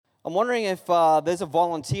I'm wondering if there's a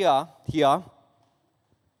volunteer here.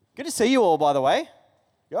 Good to see you all, by the way.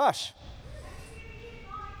 Gosh.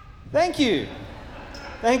 Thank you.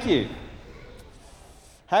 Thank you.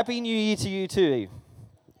 Happy New Year to you too.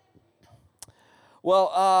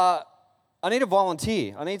 Well, I need a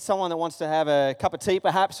volunteer. I need someone that wants to have a cup of tea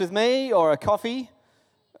perhaps with me or a coffee.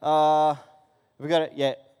 Have we got it?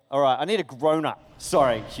 Yeah. All right. I need a grown-up.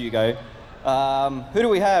 Sorry, Hugo. Who do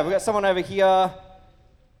we have? We got someone over here.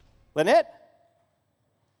 Lynette?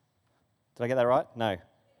 Did I get that right? No.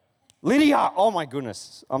 Lydia! Oh my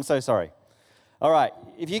goodness. I'm so sorry. All right.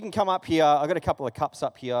 If you can come up here. I've got a couple of cups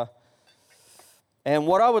up here. And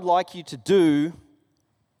what I would like you to do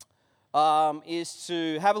is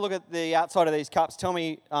to have a look at the outside of these cups. Tell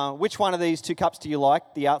me, which one of these two cups do you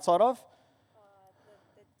like the outside of?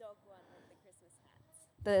 The dog one with the Christmas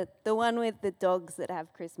hats. The one with the dogs that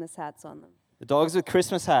have Christmas hats on them. The dogs with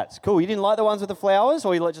Christmas hats. Cool. You didn't like the ones with the flowers,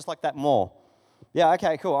 or you just like that more? Yeah,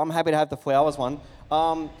 okay, cool. I'm happy to have the flowers one.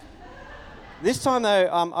 This time, though,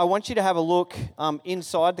 I want you to have a look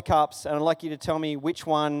inside the cups, and I'd like you to tell me which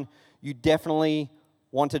one you definitely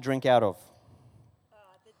want to drink out of.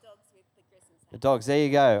 The dogs with the Christmas hats. The dogs, there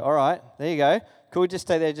you go. All right, there you go. Could we just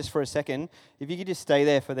stay there just for a second? If you could just stay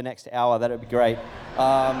there for the next hour, that would be great.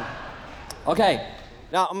 Okay.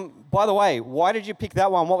 Now, by the way, why did you pick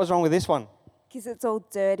that one? What was wrong with this one? Because it's all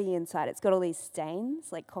dirty inside. It's got all these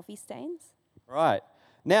stains, like coffee stains. Right.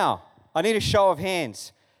 Now, I need a show of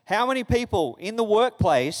hands. How many people in the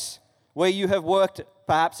workplace where you have worked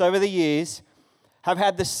perhaps over the years have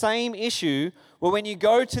had the same issue where when you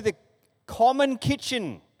go to the common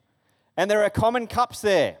kitchen and there are common cups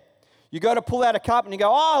there, you go to pull out a cup and you go,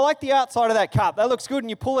 oh, I like the outside of that cup. That looks good. And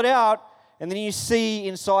you pull it out and then you see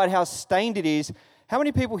inside how stained it is. How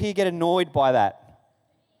many people here get annoyed by that?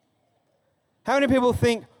 How many people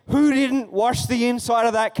think, who didn't wash the inside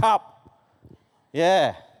of that cup?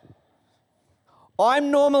 Yeah.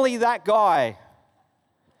 I'm normally that guy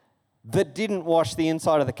that didn't wash the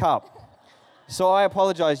inside of the cup. So I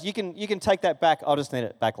apologize. You can take that back. I'll just need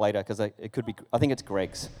it back later because it could be, I think it's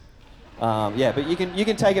Greg's. Yeah, but you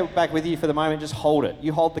can take it back with you for the moment. Just hold it.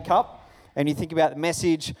 You hold the cup and you think about the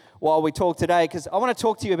message while we talk today, because I want to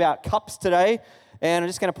talk to you about cups today. And I'm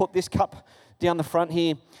just going to put this cup down the front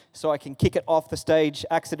here so I can kick it off the stage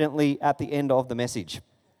accidentally at the end of the message.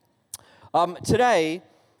 Today,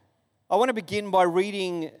 I want to begin by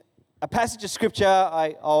reading a passage of scripture.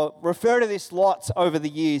 I'll refer to this lots over the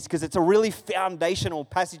years because it's a really foundational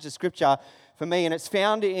passage of scripture for me, and it's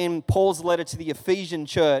found in Paul's letter to the Ephesian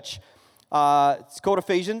church. It's called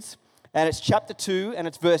Ephesians, and it's chapter 2, and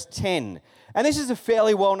it's verse 10. And this is a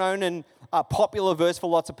fairly well-known and popular verse for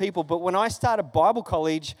lots of people, but when I started Bible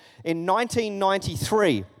college in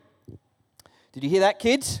 1993, did you hear that,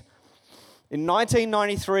 kids? In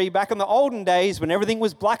 1993, back in the olden days when everything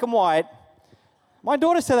was black and white, my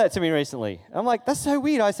daughter said that to me recently. I'm like, that's so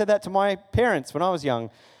weird. I said that to my parents when I was young.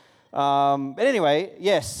 But anyway,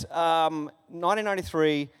 yes,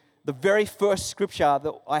 1993, the very first scripture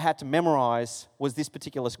that I had to memorize was this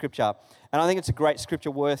particular scripture. And I think it's a great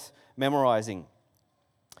scripture worth memorizing.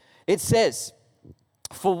 It says,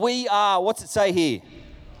 for we are, what's it say here?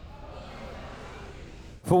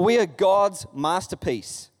 For we are God's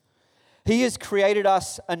masterpiece. He has created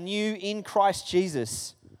us anew in Christ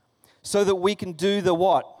Jesus so that we can do the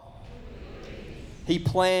what? He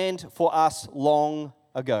planned for us long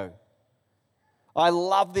ago. I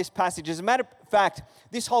love this passage. As a matter of fact,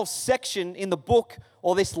 this whole section in the book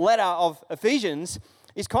or this letter of Ephesians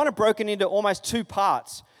is kind of broken into almost two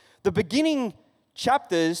parts. The beginning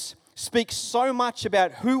chapters speak so much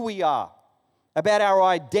about who we are, about our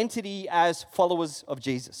identity as followers of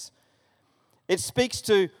Jesus. It speaks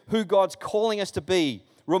to who God's calling us to be,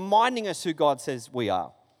 reminding us who God says we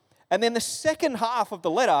are. And then the second half of the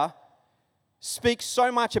letter speaks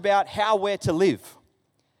so much about how we're to live.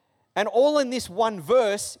 And all in this one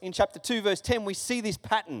verse, in chapter 2, verse 10, we see this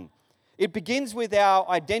pattern. It begins with our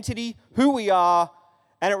identity, who we are,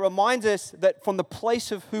 and it reminds us that from the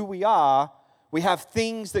place of who we are, we have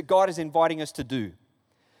things that God is inviting us to do.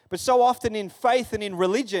 But so often in faith and in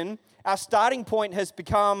religion, our starting point has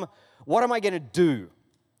become, what am I going to do?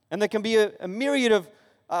 And there can be a myriad of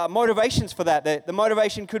motivations for that. The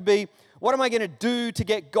motivation could be, what am I going to do to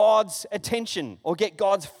get God's attention or get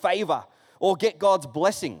God's favor or get God's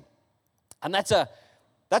blessing? And that's a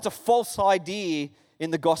false idea in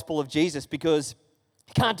the gospel of Jesus, because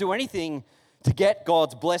you can't do anything to get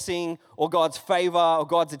God's blessing or God's favor or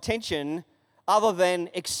God's attention other than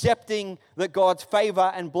accepting that God's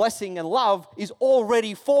favor and blessing and love is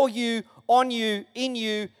already for you, on you, in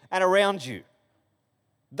you, and around you.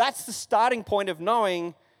 That's the starting point of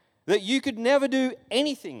knowing that you could never do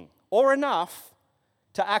anything or enough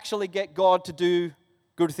to actually get God to do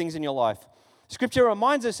good things in your life. Scripture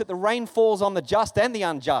reminds us that the rain falls on the just and the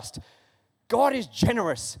unjust. God is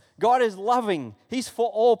generous. God is loving. He's for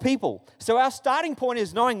all people. So our starting point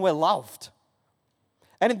is knowing we're loved.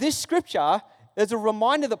 And in this scripture, there's a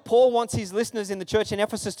reminder that Paul wants his listeners in the church in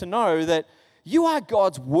Ephesus to know that you are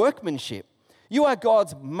God's workmanship. You are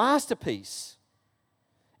God's masterpiece.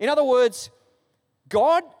 In other words,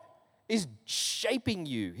 God is shaping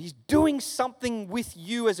you. He's doing something with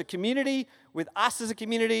you as a community, with us as a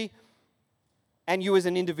community, and you as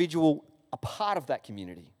an individual, a part of that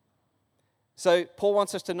community. So Paul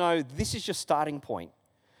wants us to know this is your starting point.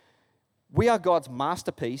 We are God's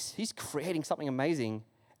masterpiece. He's creating something amazing,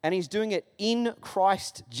 and he's doing it in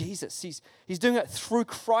Christ Jesus. He's doing it through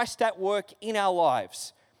Christ at work in our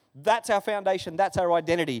lives. That's our foundation. That's our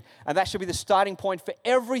identity. And that should be the starting point for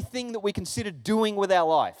everything that we consider doing with our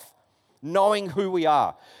life, knowing who we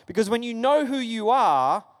are. Because when you know who you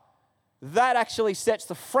are, that actually sets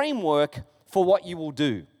the framework for what you will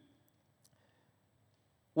do.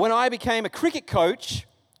 When I became a cricket coach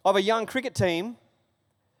of a young cricket team,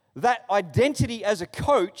 that identity as a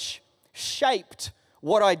coach shaped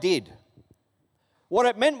what I did. What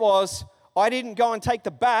it meant was I didn't go and take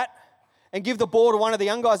the bat and give the ball to one of the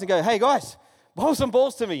young guys and go, hey guys, bowl some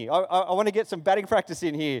balls to me. I want to get some batting practice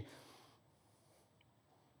in here.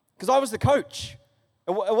 Because I was the coach.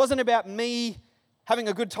 It wasn't about me having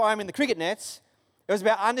a good time in the cricket nets. It was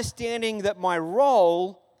about understanding that my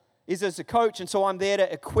role is as a coach, and so I'm there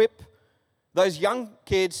to equip those young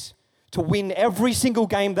kids to win every single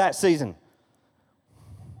game that season.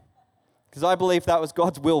 Because I believe that was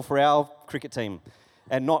God's will for our cricket team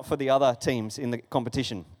and not for the other teams in the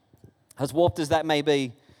competition. As warped as that may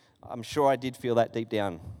be, I'm sure I did feel that deep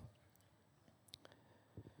down.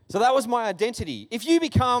 So that was my identity. If you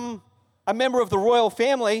become a member of the royal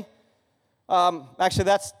family, actually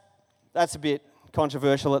that's a bit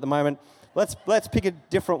controversial at the moment. Let's pick a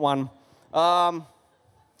different one.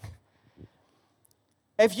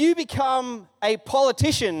 If you become a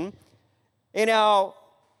politician in our...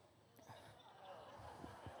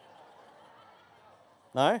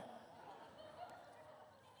 No?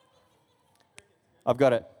 I've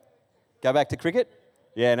got it. Go back to cricket?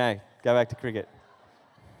 Yeah, no. Go back to cricket.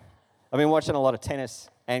 I've been watching a lot of tennis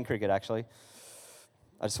and cricket, actually.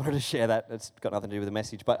 I just wanted to share that. It's got nothing to do with the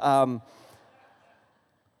message. But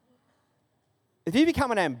if you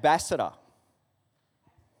become an ambassador,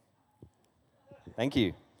 thank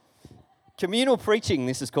you. Communal preaching,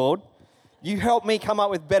 this is called. You help me come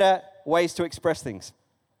up with better ways to express things.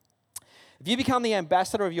 If you become the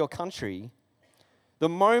ambassador of your country, the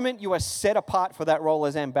moment you are set apart for that role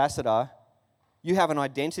as ambassador, you have an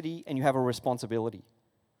identity and you have a responsibility.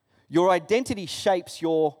 Your identity shapes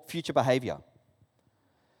your future behavior.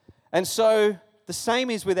 And so the same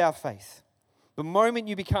is with our faith. The moment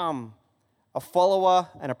you become a follower,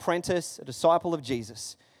 an apprentice, a disciple of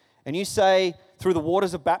Jesus, and you say through the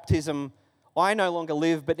waters of baptism, I no longer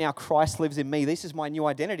live, but now Christ lives in me. This is my new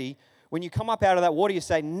identity. When you come up out of that water, you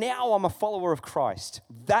say, now I'm a follower of Christ.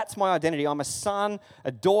 That's my identity. I'm a son,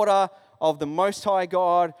 a daughter of the Most High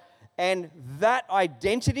God. And that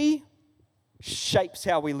identity shapes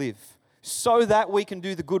how we live so that we can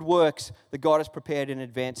do the good works that God has prepared in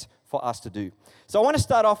advance for us to do. So I want to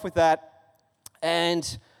start off with that.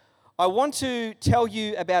 And I want to tell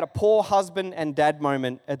you about a poor husband and dad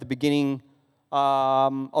moment at the beginning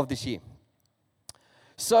of this year.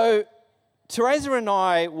 So Teresa and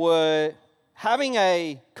I were having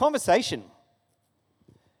a conversation,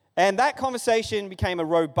 and that conversation became a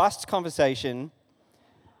robust conversation.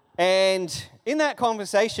 And in that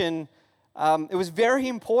conversation, it was very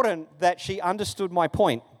important that she understood my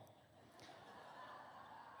point.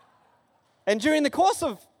 And during the course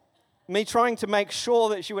of me trying to make sure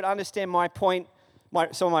that she would understand my point,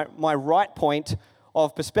 my right point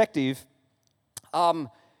of perspective,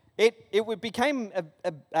 it became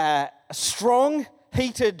a strong,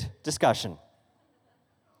 heated discussion.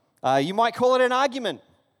 You might call it an argument.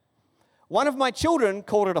 One of my children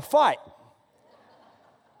called it a fight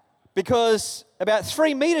because about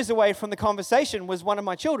 3 meters away from the conversation was one of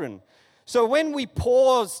my children. So when we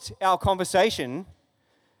paused our conversation,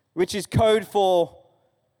 which is code for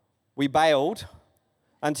we bailed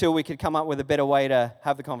until we could come up with a better way to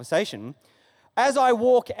have the conversation, as I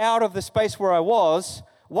walk out of the space where I was,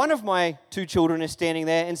 one of my 2 children is standing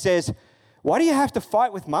there and says, "Why do you have to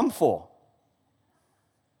fight with Mum for?"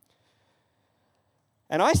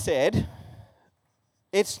 And I said,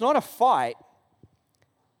 "It's not a fight,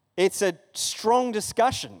 it's a strong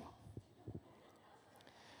discussion."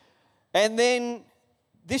 And then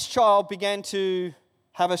this child began to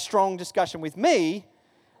have a strong discussion with me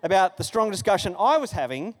about the strong discussion I was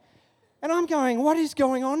having, and I'm going, what is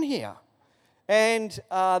going on here? And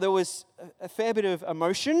there was a fair bit of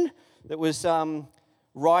emotion that was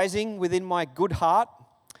rising within my good heart.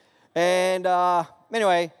 And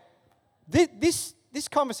anyway, this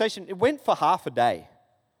conversation, it went for half a day.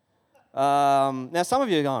 Now, some of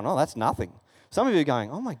you are going, oh, that's nothing. Some of you are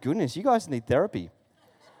going, oh my goodness, you guys need therapy.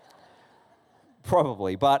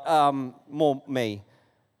 Probably, but more me.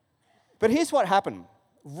 But here's what happened.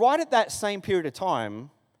 Right at that same period of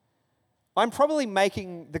time, I'm probably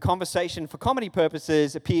making the conversation for comedy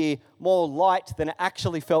purposes appear more light than it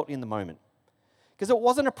actually felt in the moment. Because it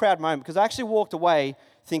wasn't a proud moment, because I actually walked away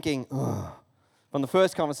thinking, ugh, from the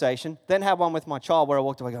first conversation, then had one with my child where I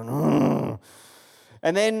walked away going, ugh,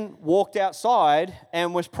 and then walked outside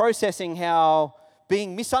and was processing how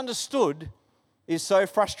being misunderstood is so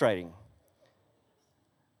frustrating.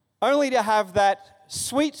 Only to have that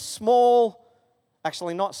sweet, small,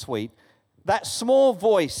 actually not sweet, that small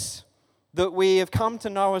voice that we have come to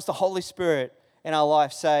know as the Holy Spirit in our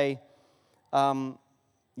life say, you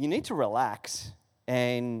need to relax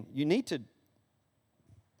and you need to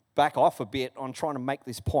back off a bit on trying to make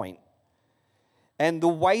this point. And the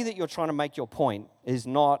way that you're trying to make your point is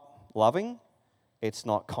not loving, it's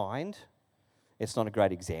not kind, it's not a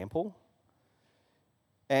great example.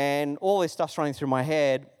 And all this stuff's running through my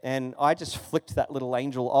head, and I just flicked that little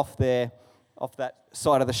angel off there, off that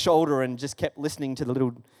side of the shoulder, and just kept listening to the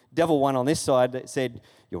little devil one on this side that said,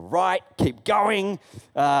 you're right, keep going,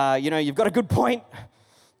 you've got a good point.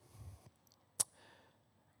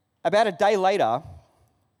 About a day later,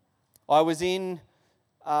 I was in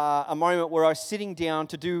a moment where I was sitting down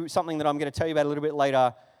to do something that I'm going to tell you about a little bit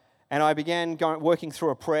later, and I began working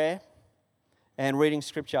through a prayer and reading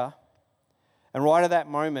scripture. And right at that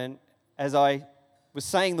moment, as I was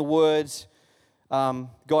saying the words,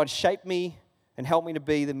 God shape me and help me to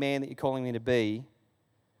be the man that you're calling me to be,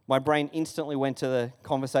 my brain instantly went to the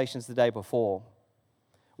conversations the day before,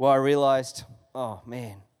 where I realized, oh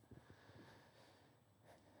man,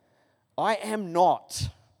 I am not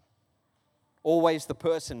always the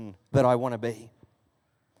person that I want to be.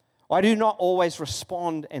 I do not always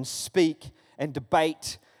respond and speak and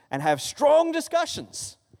debate and have strong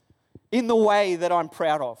discussions in the way that I'm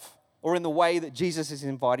proud of or in the way that Jesus is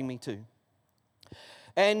inviting me to.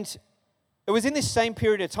 And it was in this same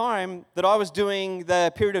period of time that I was doing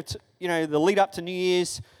the period of, the lead up to New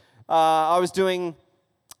Year's. I was doing,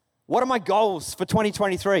 what are my goals for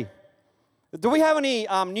 2023? Do we have any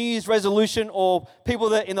New Year's resolution or people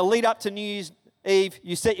that in the lead up to New Year's Eve,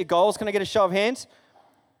 you set your goals? Can I get a show of hands?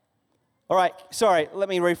 All right, sorry, let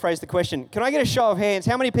me rephrase the question. Can I get a show of hands?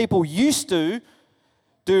 How many people used to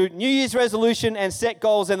do New Year's resolution and set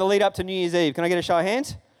goals in the lead up to New Year's Eve? Can I get a show of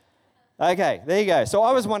hands? Okay, there you go. So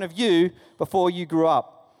I was one of you before you grew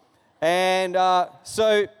up. And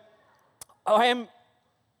so I'm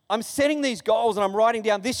setting these goals and I'm writing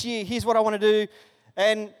down this year, here's what I want to do.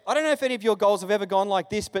 And I don't know if any of your goals have ever gone like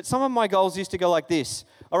this, but some of my goals used to go like this.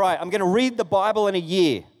 All right, I'm going to read the Bible in a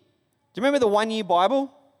year. Do you remember the 1 year Bible?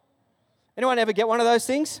 Anyone ever get one of those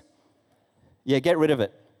things? Yeah, get rid of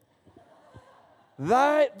it.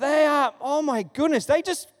 They are, oh my goodness, they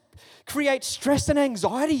just create stress and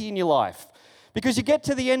anxiety in your life. Because you get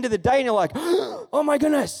to the end of the day and you're like, oh my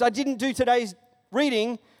goodness, I didn't do today's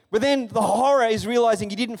reading. But then the horror is realizing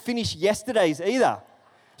you didn't finish yesterday's either.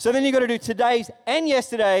 So then you've got to do today's and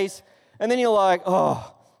yesterday's, and then you're like,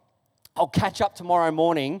 oh, I'll catch up tomorrow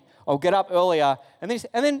morning. I'll get up earlier. And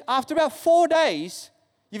then after about 4 days,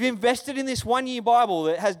 you've invested in this 1 year Bible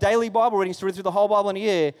that has daily Bible readings through the whole Bible in a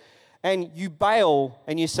year, and you bail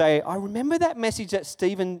and you say, I remember that message that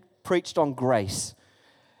Stephen preached on grace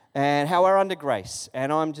and how we're under grace,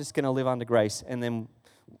 and I'm just going to live under grace, and then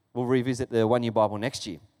we'll revisit the 1 year Bible next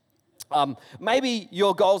year. Maybe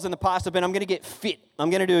your goals in the past have been, I'm going to get fit. I'm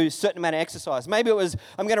going to do a certain amount of exercise. Maybe it was,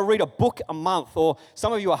 I'm going to read a book a month. Or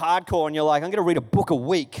some of you are hardcore and you're like, I'm going to read a book a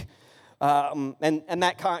week. And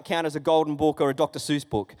that can't count as a golden book or a Dr. Seuss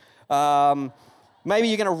book. Maybe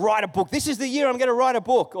you're going to write a book. This is the year I'm going to write a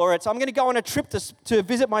book. Or it's, I'm going to go on a trip to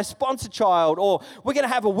visit my sponsor child. Or we're going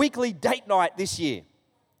to have a weekly date night this year.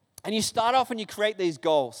 And you start off and you create these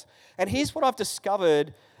goals. And here's what I've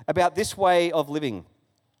discovered about this way of living.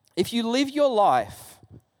 If you live your life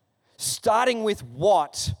starting with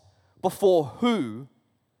what before who,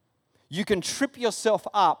 you can trip yourself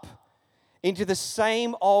up into the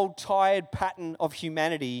same old tired pattern of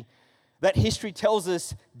humanity that history tells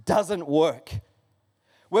us doesn't work,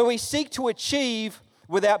 where we seek to achieve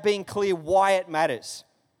without being clear why it matters,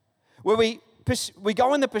 where we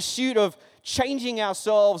go in the pursuit of changing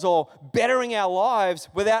ourselves or bettering our lives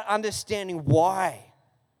without understanding why.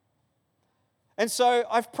 And so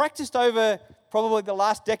I've practiced over probably the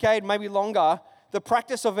last decade, maybe longer, the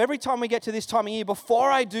practice of every time we get to this time of year, before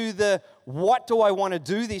I do the what do I want to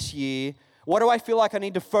do this year, what do I feel like I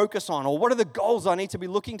need to focus on, or what are the goals I need to be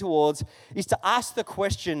looking towards, is to ask the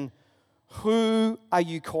question, who are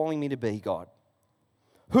you calling me to be, God?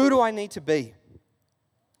 Who do I need to be?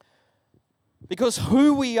 Because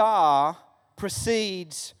who we are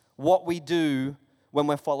precedes what we do when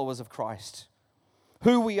we're followers of Christ.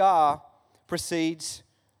 Who we are precedes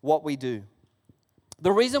what we do.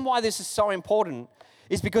 The reason why this is so important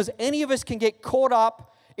is because any of us can get caught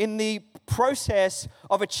up in the process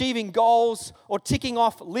of achieving goals or ticking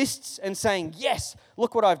off lists and saying, yes,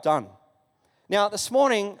 look what I've done. Now, this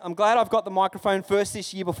morning, I'm glad I've got the microphone first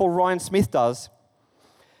this year before Ryan Smith does.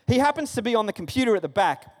 He happens to be on the computer at the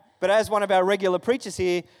back, but as one of our regular preachers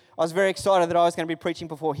here, I was very excited that I was going to be preaching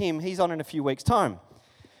before him. He's on in a few weeks' time.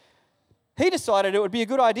 He decided it would be a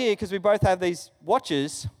good idea, because we both have these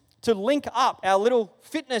watches, to link up our little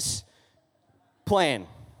fitness plan.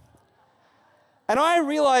 And I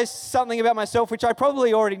realized something about myself, which I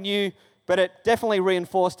probably already knew, but it definitely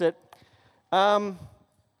reinforced it.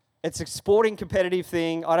 It's a sporting competitive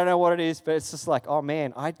thing. I don't know what it is, but it's just like, oh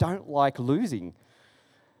man, I don't like losing.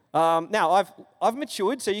 Now, I've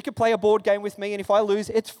matured, so you can play a board game with me, and if I lose,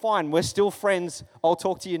 it's fine. We're still friends. I'll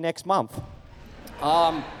talk to you next month.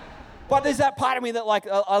 But there's that part of me that, like,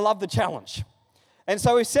 I love the challenge. And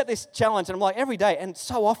so we set this challenge, and I'm like, every day, and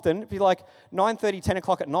so often, it'd be like 9:30, 10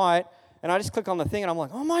 o'clock at night, and I just click on the thing, and I'm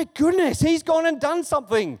like, oh my goodness, he's gone and done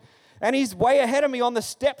something. And he's way ahead of me on the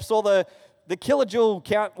steps or the kilojoule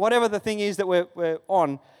count, whatever the thing is that we're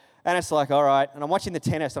on. And it's like, all right. And I'm watching the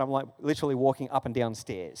tennis, and I'm like literally walking up and down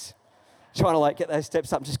stairs, trying to like get those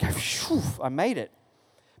steps up and just go, phew, I made it.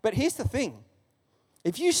 But here's the thing.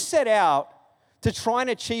 If you set out to try and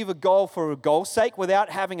achieve a goal for a goal's sake without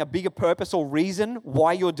having a bigger purpose or reason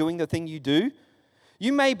why you're doing the thing you do,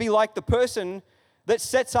 you may be like the person that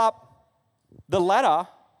sets up the ladder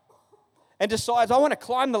and decides, I want to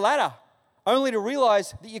climb the ladder, only to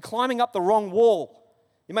realize that you're climbing up the wrong wall.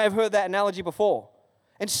 You may have heard that analogy before.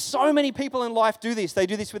 And so many people in life do this. They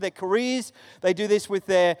do this with their careers. They do this with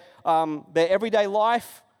their everyday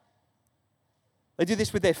life. They do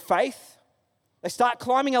this with their faith. They start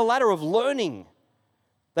climbing a ladder of learning.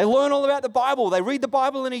 They learn all about the Bible. They read the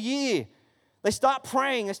Bible in a year. They start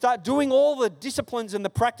praying. They start doing all the disciplines and the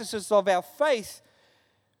practices of our faith,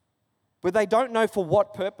 but they don't know for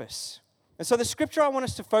what purpose. And so the scripture I want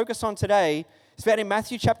us to focus on today is found in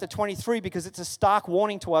Matthew chapter 23, because it's a stark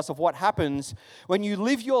warning to us of what happens when you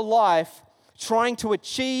live your life trying to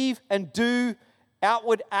achieve and do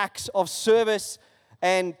outward acts of service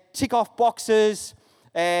and tick off boxes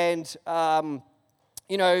and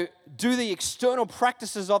do the external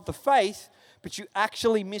practices of the faith, but you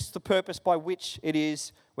actually miss the purpose by which it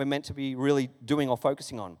is we're meant to be really doing or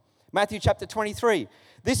focusing on. Matthew chapter 23.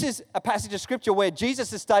 This is a passage of scripture where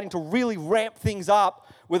Jesus is starting to really ramp things up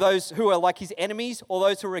with those who are like his enemies or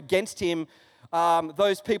those who are against him,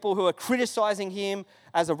 those people who are criticizing him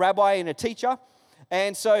as a rabbi and a teacher.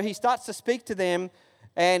 And so he starts to speak to them,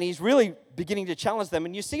 and he's really beginning to challenge them.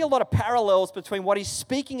 And you see a lot of parallels between what he's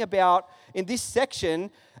speaking about in this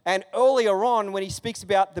section and earlier on when he speaks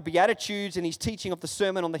about the Beatitudes and his teaching of the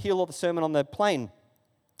Sermon on the Hill or the Sermon on the Plain.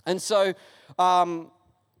 And so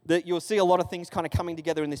that you'll see a lot of things kind of coming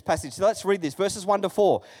together in this passage. So let's read this, verses 1 to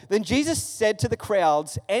 4. Then Jesus said to the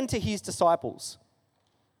crowds and to his disciples,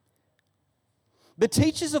 the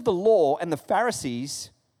teachers of the law and the Pharisees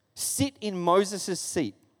sit in Moses'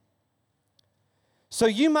 seat. So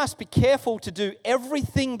you must be careful to do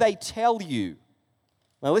everything they tell you.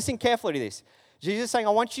 Now listen carefully to this. Jesus is saying,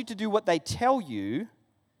 I want you to do what they tell you. I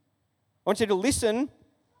want you to listen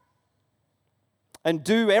and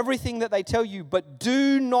do everything that they tell you, but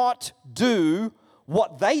do not do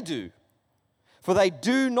what they do, for they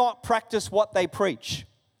do not practice what they preach.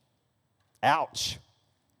 Ouch.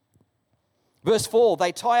 Verse 4,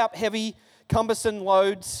 they tie up heavy, cumbersome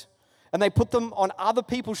loads, and they put them on other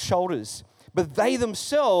people's shoulders, but they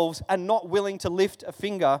themselves are not willing to lift a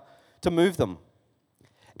finger to move them.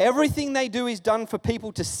 Everything they do is done for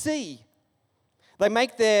people to see. They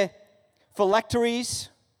make their phylacteries.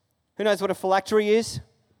 Who knows what a phylactery is?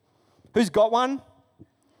 Who's got one?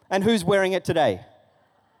 And who's wearing it today?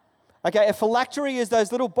 Okay, a phylactery is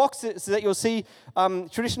those little boxes that you'll see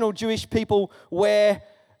traditional Jewish people wear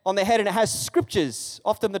on their head, and it has scriptures,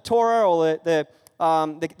 often the Torah or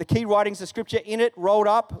the key writings of scripture in it, rolled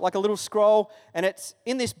up like a little scroll, and it's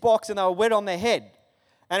in this box, and they were wear it on their head.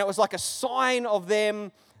 And it was like a sign of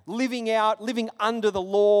them living under the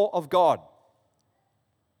law of God.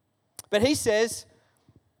 But he says,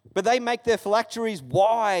 but they make their phylacteries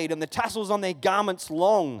wide and the tassels on their garments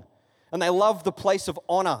long, and they love the place of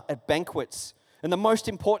honor at banquets and the most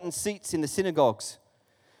important seats in the synagogues.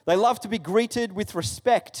 They love to be greeted with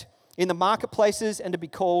respect in the marketplaces and to be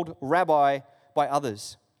called rabbi by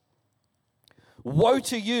others. Woe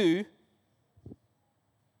to you.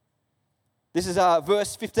 This is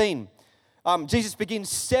verse 15. Jesus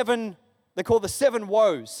begins they call the 7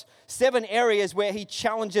 woes, 7 areas where he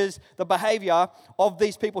challenges the behavior of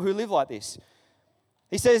these people who live like this.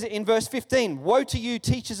 He says in verse 15, woe to you,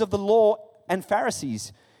 teachers of the law and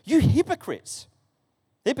Pharisees, you hypocrites.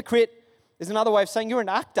 Hypocrite is another way of saying you're an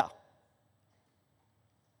actor.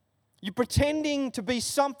 You're pretending to be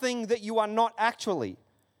something that you are not actually.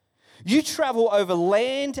 You travel over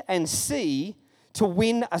land and sea to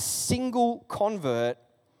win a single convert,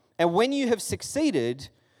 and when you have succeeded,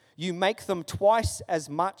 you make them twice as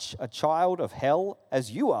much a child of hell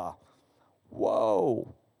as you are.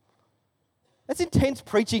 Whoa. That's intense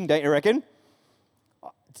preaching, don't you reckon?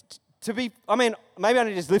 Maybe I need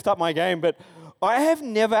to just lift up my game, but I have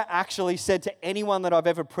never actually said to anyone that I've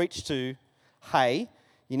ever preached to, hey,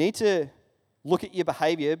 you need to look at your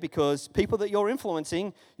behavior because people that you're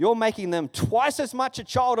influencing, you're making them twice as much a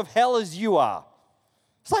child of hell as you are.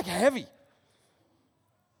 It's like heavy.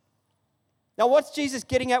 Now, what's Jesus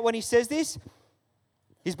getting at when he says this?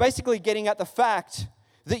 He's basically getting at the fact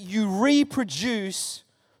that you reproduce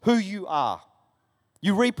who you are.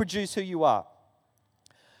 You reproduce who you are.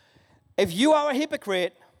 If you are a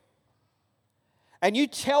hypocrite and you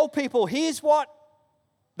tell people, here's what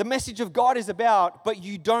the message of God is about, but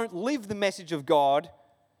you don't live the message of God,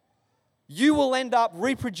 you will end up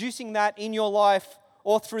reproducing that in your life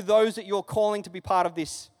or through those that you're calling to be part of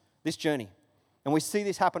this journey. And we see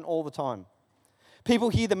this happen all the time. People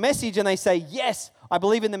hear the message and they say, yes, I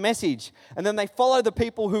believe in the message. And then they follow the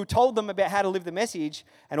people who told them about how to live the message,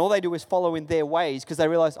 and all they do is follow in their ways because they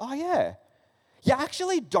realize, oh yeah, you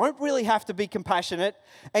actually don't really have to be compassionate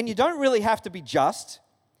and you don't really have to be just.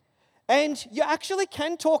 And you actually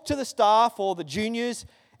can talk to the staff or the juniors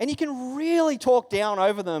and you can really talk down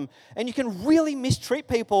over them and you can really mistreat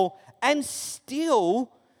people and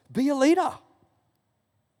still be a leader.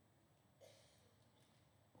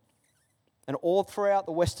 And all throughout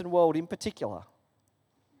the Western world in particular,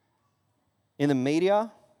 in the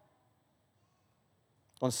media,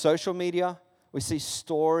 on social media, we see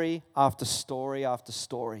story after story after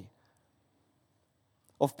story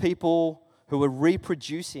of people who are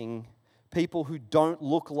reproducing people who don't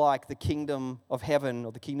look like the kingdom of heaven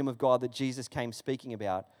or the kingdom of God that Jesus came speaking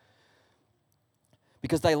about.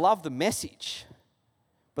 Because they love the message,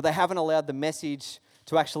 but they haven't allowed the message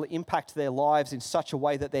to actually impact their lives in such a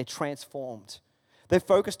way that they're transformed. They're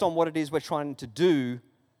focused on what it is we're trying to do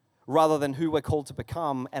rather than who we're called to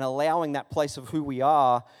become, and allowing that place of who we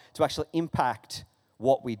are to actually impact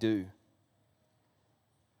what we do.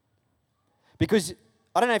 Because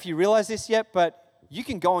I don't know if you realize this yet, but you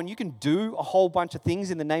can go and you can do a whole bunch of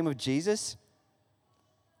things in the name of Jesus,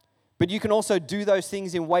 but you can also do those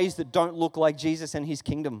things in ways that don't look like Jesus and his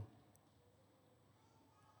kingdom.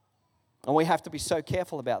 And we have to be so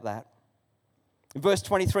careful about that. In verse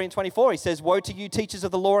 23 and 24, he says, woe to you, teachers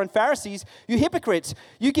of the law and Pharisees, you hypocrites.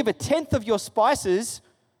 You give 1/10 of your spices.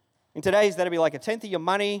 In today's, that'd be like 1/10 of your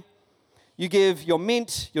money. You give your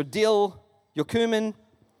mint, your dill, your cumin.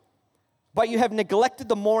 But you have neglected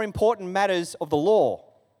the more important matters of the law.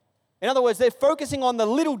 In other words, they're focusing on the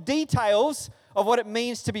little details of what it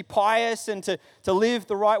means to be pious and to live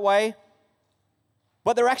the right way.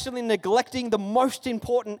 But they're actually neglecting the most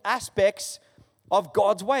important aspects of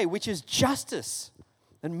God's way, which is justice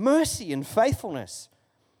and mercy and faithfulness.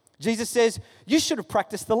 Jesus says, you should have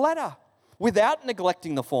practiced the latter without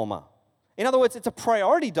neglecting the former. In other words, it's a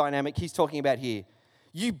priority dynamic he's talking about here.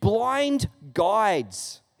 You blind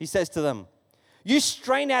guides, he says to them. You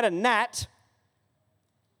strain out a gnat,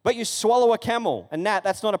 but you swallow a camel. A gnat,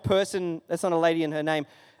 that's not a person, that's not a lady in her name.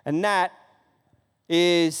 A gnat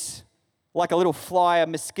is like a little fly, a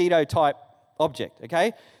mosquito type object,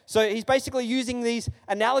 okay? So he's basically using these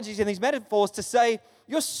analogies and these metaphors to say,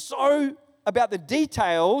 you're so about the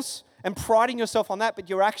details and priding yourself on that, but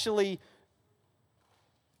you're actually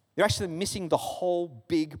missing the whole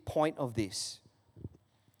big point of this.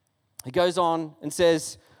 He goes on and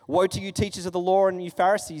says, woe to you, teachers of the law and you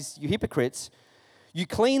Pharisees, you hypocrites. You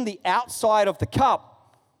clean the outside of the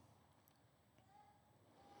cup.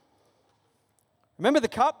 Remember the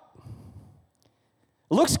cup?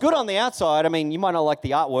 It looks good on the outside. I mean, you might not like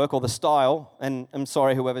the artwork or the style, and I'm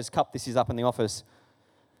sorry, whoever's cup this is up in the office.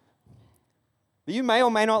 You may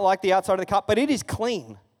or may not like the outside of the cup, but it is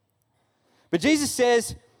clean. But Jesus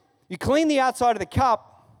says, you clean the outside of the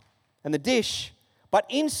cup and the dish, but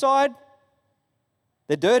inside,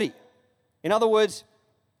 they're dirty. In other words,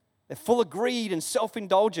 they're full of greed and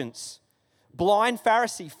self-indulgence. Blind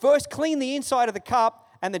Pharisee, first clean the inside of the cup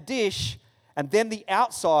and the dish, and then the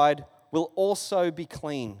outside will also be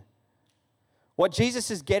clean. What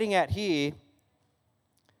Jesus is getting at here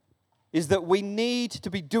is that we need to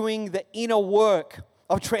be doing the inner work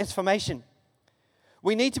of transformation.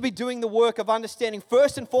 We need to be doing the work of understanding,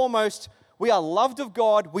 first and foremost, we are loved of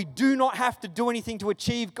God. We do not have to do anything to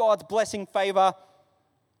achieve God's blessing, favor,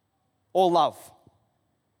 or love.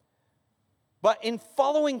 But in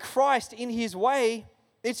following Christ in His way,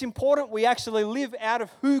 it's important we actually live out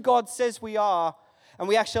of who God says we are, and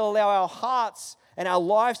we actually allow our hearts and our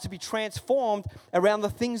lives to be transformed around the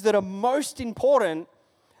things that are most important,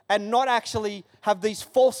 and not actually have these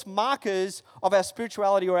false markers of our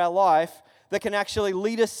spirituality or our life that can actually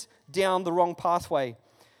lead us down the wrong pathway.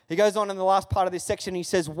 He goes on in the last part of this section, he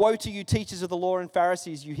says, "Woe to you, teachers of the law and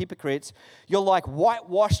Pharisees, you hypocrites! You're like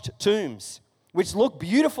whitewashed tombs, which look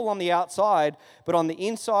beautiful on the outside, but on the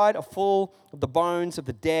inside are full of the bones of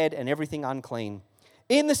the dead and everything unclean.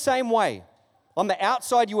 In the same way, on the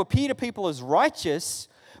outside you appear to people as righteous,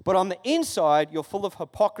 but on the inside you're full of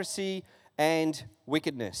hypocrisy and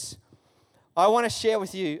wickedness." I want to share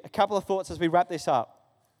with you a couple of thoughts as we wrap this up.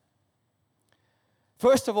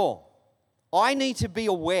 First of all, I need to be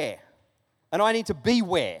aware, and I need to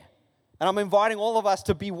beware. And I'm inviting all of us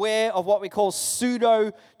to beware of what we call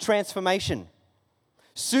pseudo-transformation.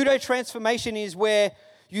 Pseudo-transformation is where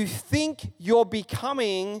you think you're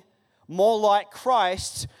becoming more like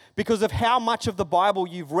Christ because of how much of the Bible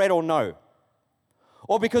you've read or know,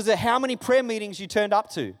 or because of how many prayer meetings you turned up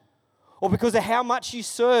to, or because of how much you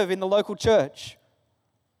serve in the local church,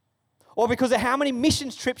 or because of how many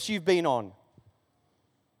missions trips you've been on,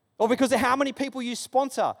 or because of how many people you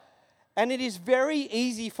sponsor. And it is very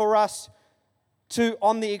easy for us to,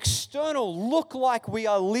 on the external, look like we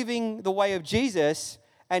are living the way of Jesus,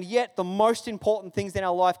 and yet the most important things in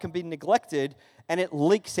our life can be neglected, and it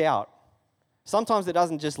leaks out. Sometimes it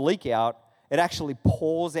doesn't just leak out, it actually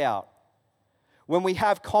pours out. When we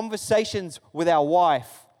have conversations with our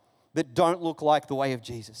wife that don't look like the way of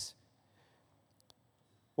Jesus.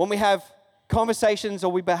 When we have conversations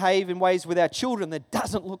or we behave in ways with our children that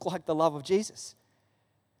doesn't look like the love of Jesus.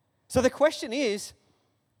 So the question is,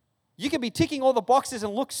 you can be ticking all the boxes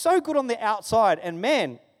and look so good on the outside, and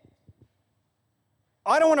man,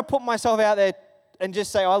 I don't want to put myself out there and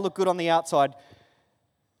just say I look good on the outside.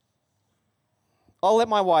 I'll let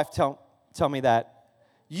my wife tell me that.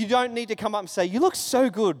 You don't need to come up and say, you look so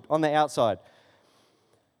good on the outside.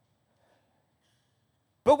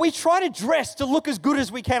 But we try to dress to look as good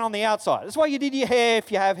as we can on the outside. That's why you did your hair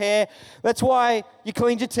if you have hair. That's why you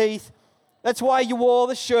cleaned your teeth. That's why you wore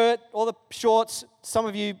the shirt or the shorts. Some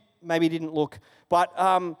of you maybe didn't look. But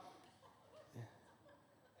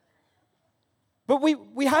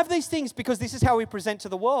we have these things because this is how we present to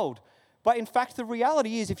the world. But in fact, the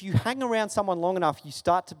reality is if you hang around someone long enough, you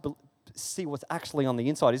start to see what's actually on the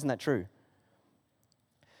inside. Isn't that true?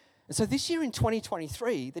 And so this year in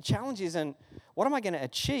 2023, the challenge isn't what am I going to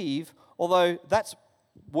achieve, although that's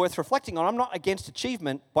worth reflecting on. I'm not against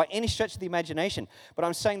achievement by any stretch of the imagination, but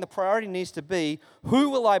I'm saying the priority needs to be who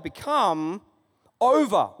will I become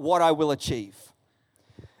over what I will achieve.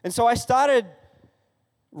 And so I started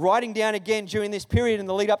writing down again during this period in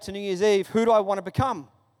the lead up to New Year's Eve, who do I want to become?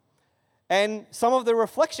 And some of the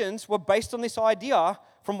reflections were based on this idea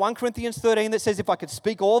from 1 Corinthians 13 that says, if I could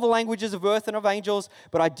speak all the languages of earth and of angels,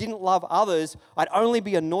 but I didn't love others, I'd only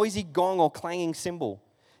be a noisy gong or clanging cymbal.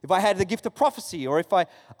 If I had the gift of prophecy, or if I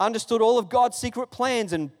understood all of God's secret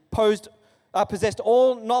plans and possessed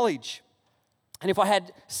all knowledge, and if I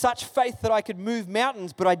had such faith that I could move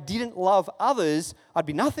mountains, but I didn't love others, I'd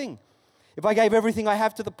be nothing. If I gave everything I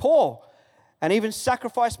have to the poor, and even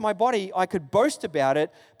sacrificed my body, I could boast about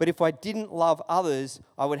it, but if I didn't love others,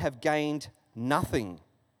 I would have gained nothing.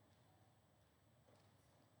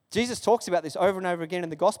 Jesus talks about this over and over again in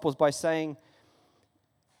the Gospels by saying,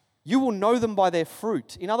 you will know them by their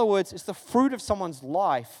fruit. In other words, it's the fruit of someone's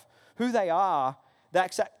life, who they are,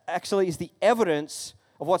 that actually is the evidence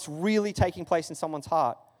of what's really taking place in someone's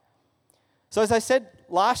heart. So as I said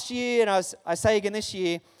last year, and as I say again this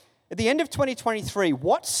year, at the end of 2023,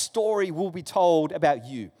 what story will be told about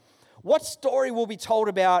you? What story will be told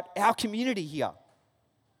about our community here?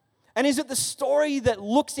 And is it the story that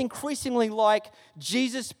looks increasingly like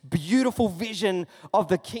Jesus' beautiful vision of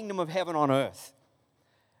the kingdom of heaven on earth?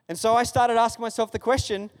 And so I started asking myself the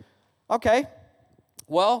question, okay,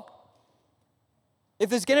 well, if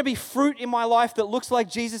there's going to be fruit in my life that looks like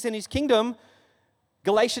Jesus and his kingdom,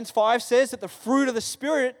 Galatians 5 says that the fruit of the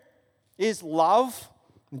Spirit is love,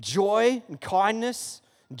 and joy, and kindness,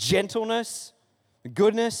 and gentleness, and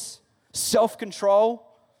goodness, self-control.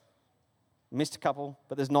 Missed a couple,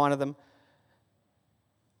 but there's 9 of them.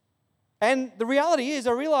 And the reality is,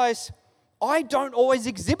 I realize I don't always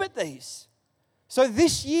exhibit these. So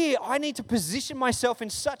this year, I need to position myself in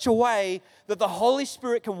such a way that the Holy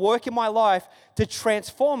Spirit can work in my life to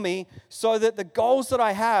transform me so that the goals that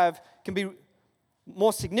I have can be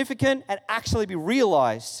more significant and actually be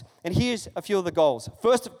realized. And here's a few of the goals.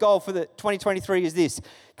 First goal for the 2023 is this: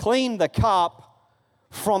 clean the cup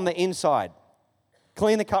from the inside.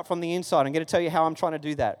 Clean the cup from the inside. I'm going to tell you how I'm trying to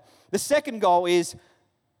do that. The second goal is,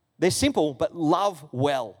 they're simple, but love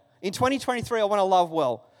well. In 2023, I want to love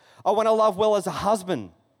well. I want to love well as a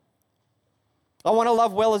husband. I want to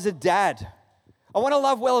love well as a dad. I want to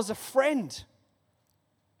love well as a friend.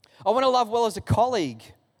 I want to love well as a colleague.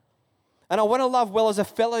 And I want to love well as a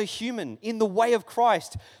fellow human in the way of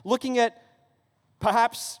Christ, looking at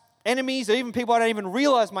perhaps enemies or even people I don't even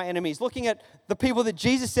realize my enemies, looking at the people that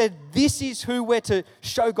Jesus said, this is who we're to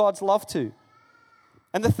show God's love to.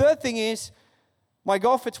 And the third thing is, my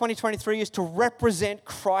goal for 2023 is to represent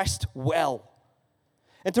Christ well.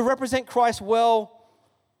 And to represent Christ well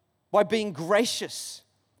by being gracious,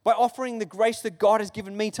 by offering the grace that God has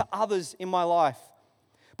given me to others in my life,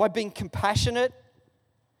 by being compassionate,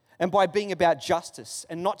 and by being about justice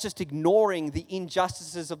and not just ignoring the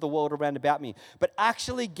injustices of the world around about me, but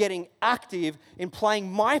actually getting active in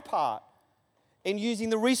playing my part in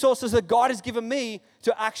using the resources that God has given me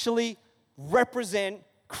to actually represent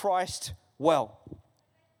Christ well.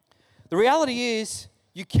 The reality is,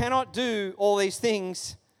 you cannot do all these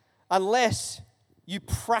things unless you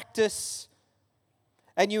practice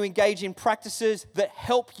and you engage in practices that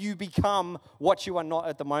help you become what you are not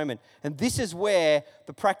at the moment. And this is where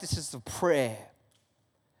the practices of prayer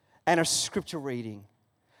and of scripture reading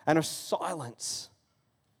and of silence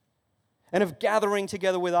and of gathering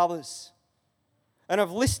together with others and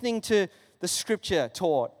of listening to the scripture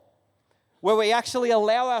taught, where we actually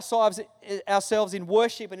allow ourselves in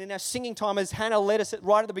worship and in our singing time, as Hannah led us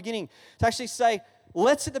right at the beginning, to actually say,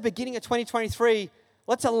 let's at the beginning of 2023,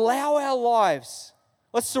 let's allow our lives,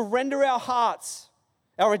 let's surrender our hearts,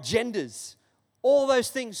 our agendas, all those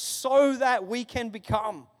things so that we can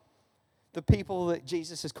become the people that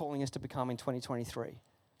Jesus is calling us to become in 2023.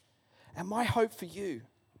 And my hope for you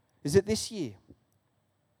is that this year,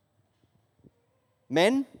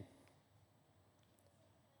 men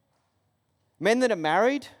that are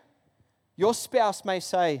married, your spouse may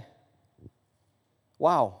say,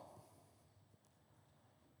 wow,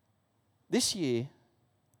 this year,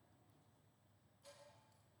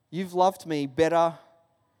 you've loved me better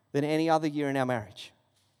than any other year in our marriage.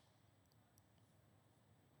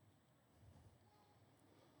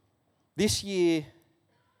 This year,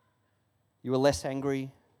 you were less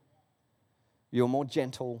angry, you were more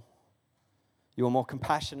gentle, you were more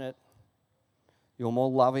compassionate, you were more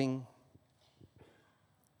loving,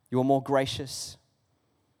 you were more gracious,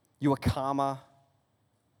 you were calmer,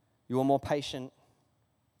 you were more patient.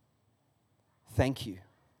 Thank you.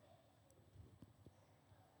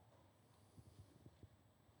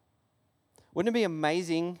 Wouldn't it be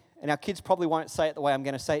amazing, and our kids probably won't say it the way I'm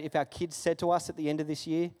going to say it, if our kids said to us at the end of this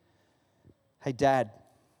year, hey, Dad,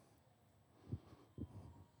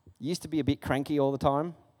 you used to be a bit cranky all the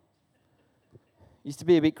time. You used to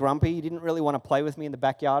be a bit grumpy. You didn't really want to play with me in the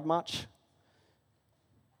backyard much.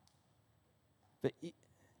 But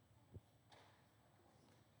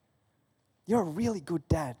you're a really good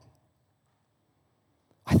dad.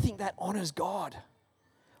 I think that honors God.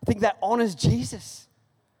 I think that honors Jesus.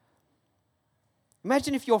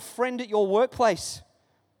 Imagine if your friend at your workplace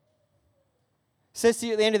says to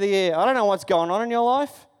you at the end of the year, I don't know what's going on in your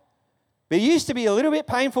life, but it used to be a little bit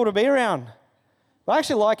painful to be around. But I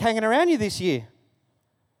actually like hanging around you this year.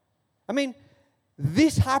 I mean,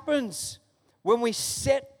 this happens when we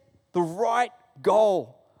set the right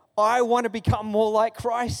goal. I want to become more like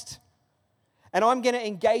Christ. And I'm going to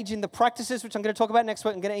engage in the practices, which I'm going to talk about next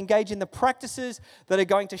week. I'm going to engage in the practices that are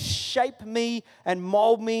going to shape me and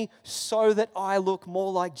mold me so that I look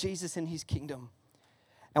more like Jesus and his kingdom.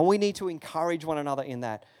 And we need to encourage one another in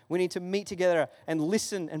that. We need to meet together and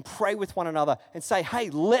listen and pray with one another and say, hey,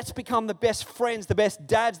 let's become the best friends, the best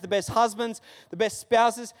dads, the best husbands, the best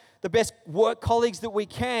spouses, the best work colleagues that we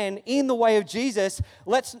can in the way of Jesus.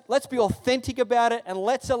 Let's be authentic about it, and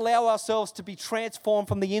let's allow ourselves to be transformed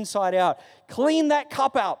from the inside out. Clean that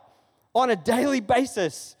cup out on a daily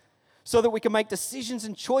basis so that we can make decisions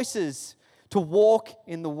and choices to walk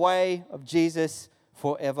in the way of Jesus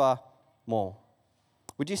forevermore.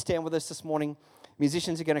 Would you stand with us this morning?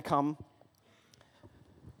 Musicians are going to come.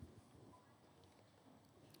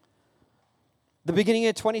 The beginning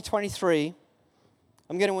of 2023,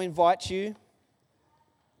 I'm going to invite you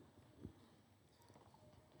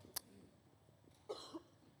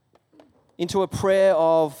into a prayer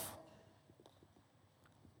of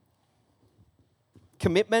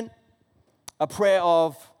commitment, a prayer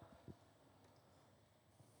of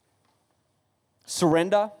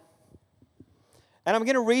surrender. And I'm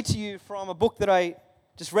going to read to you from a book that I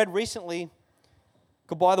just read recently,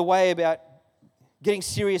 by the way, about getting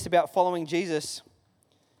serious about following Jesus.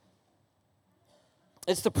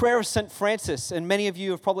 It's the prayer of St. Francis, and many of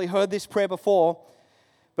you have probably heard this prayer before,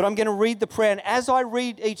 but I'm going to read the prayer, and as I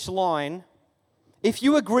read each line, if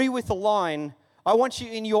you agree with the line, I want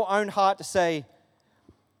you in your own heart to say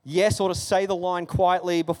yes, or to say the line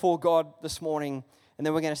quietly before God this morning, and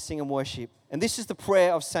then we're going to sing and worship. And this is the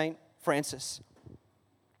prayer of St. Francis.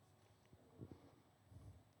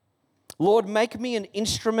 Lord, make me an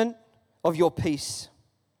instrument of your peace.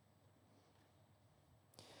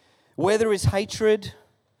 Where there is hatred,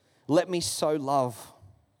 let me sow love.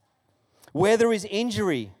 Where there is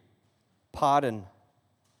injury, pardon.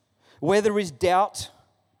 Where there is doubt,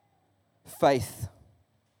 faith.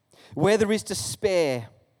 Where there is despair,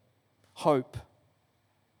 hope.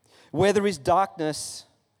 Where there is darkness,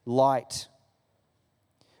 light.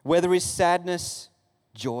 Where there is sadness,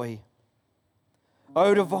 joy.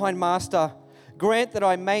 O divine Master, grant that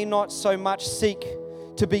I may not so much seek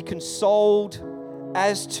to be consoled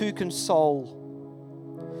as to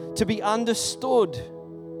console, to be understood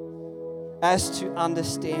as to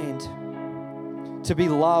understand, to be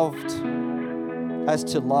loved as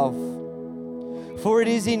to love. For it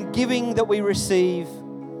is in giving that we receive,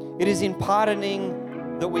 it is in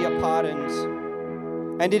pardoning that we are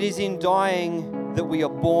pardoned, and it is in dying that we are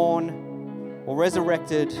born or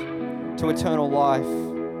resurrected to eternal life.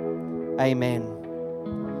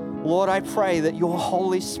 Amen. Lord, I pray that your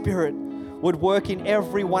Holy Spirit would work in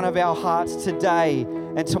every one of our hearts today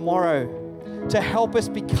and tomorrow to help us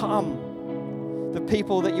become the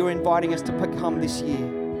people that you're inviting us to become this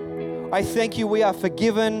year. I thank you we are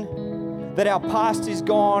forgiven, that our past is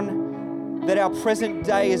gone, that our present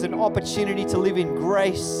day is an opportunity to live in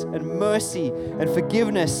grace and mercy and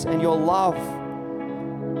forgiveness and your love.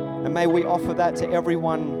 And may we offer that to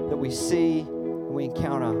everyone that we see and we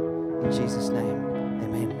encounter. In Jesus' name,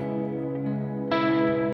 amen.